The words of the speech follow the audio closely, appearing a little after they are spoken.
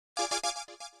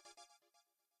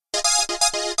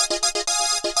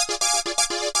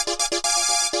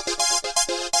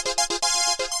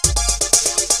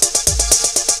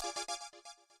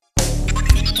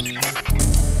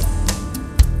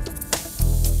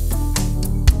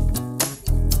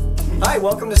Hi,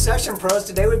 welcome to Session Pros.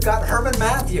 Today we've got Herman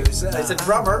Matthews. He's a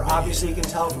drummer. Obviously you can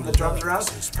tell from the drums around.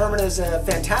 Herman is a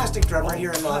fantastic drummer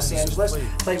here in Los Angeles.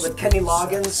 Played with Kenny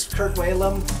Loggins, Kurt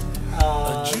Whalum,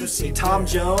 let's see, Tom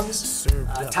Jones,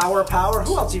 Tower of Power.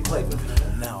 Who else you played with?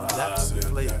 Now that's the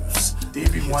flavors.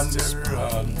 Stevie Wonder,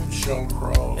 Sean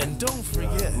Crow, and don't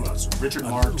forget Richard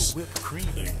Marx. whipped cream.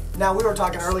 Now we were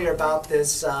talking earlier about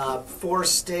this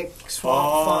four-stick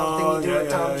swamp funk thing you do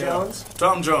with Tom Jones.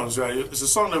 Tom Jones, right? It's a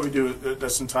song that we do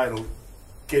that's entitled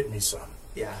 "Get Me Some."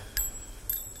 Yeah.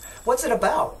 What's it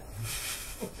about?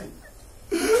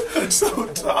 So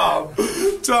Tom,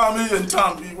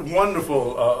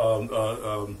 wonderful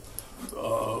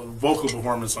vocal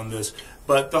performance on this,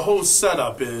 but the whole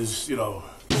setup is, you know.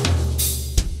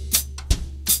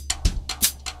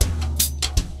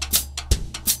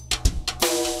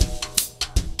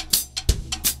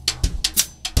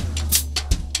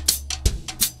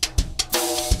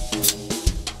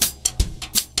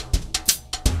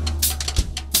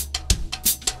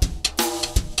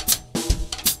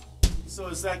 So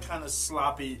it's that kind of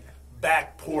sloppy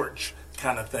back porch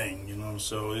kind of thing, you know.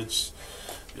 So it's,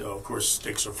 you know, of course,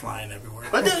 sticks are flying everywhere,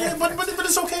 but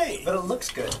it's okay. But it looks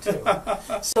good too.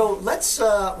 So let's.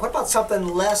 What about something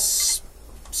less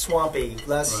swampy,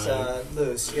 less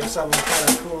loose? You have some kind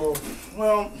of cool.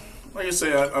 Well, like I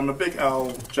say, I'm a big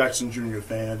Al Jackson Jr.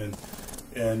 fan,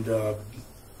 and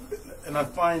I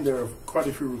find there are quite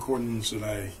a few recordings that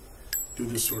I do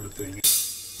this sort of thing.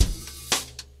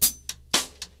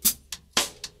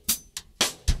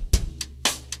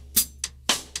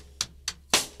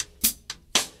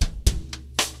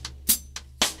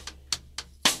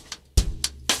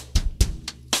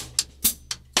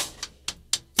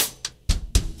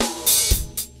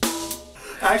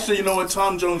 Actually, you know what?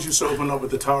 Tom Jones used to open up with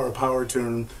the Tower of Power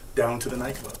tune Down to the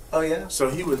Nightclub. Oh, yeah? So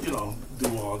he would, you know,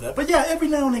 do all that. But yeah, every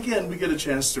now and again we get a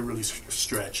chance to really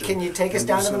stretch. Can you take us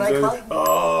down to the nightclub?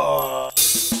 Oh.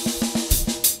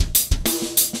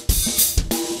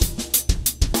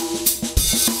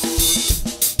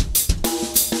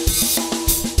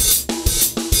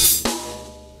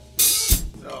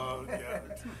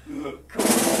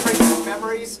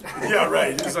 Memories. Yeah,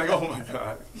 right. It's like, oh my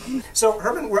God. So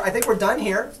Herman, I think we're done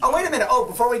here. Oh, wait a minute. Oh,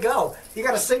 before we go, you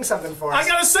got to sing something for us. I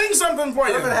gotta sing something for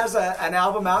you. Herman has an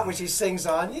album out which he sings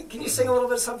on. Can you sing a little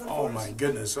bit of something for us? Oh my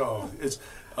goodness. Oh, it's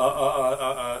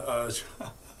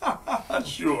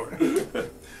sure.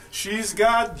 She's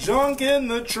got junk in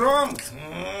the trunk.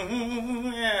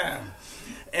 Yeah.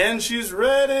 And she's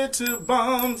ready to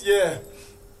bomb. Yeah.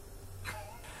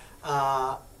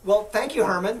 Well, thank you,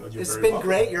 Herman. It's been welcome.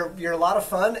 Great. You're a lot of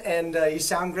fun, and you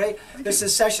sound great. This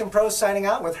is Session Pros signing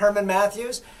out with Herman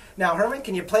Matthews. Now, Herman,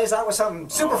 can you play us out with something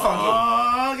super funky?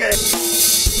 Okay.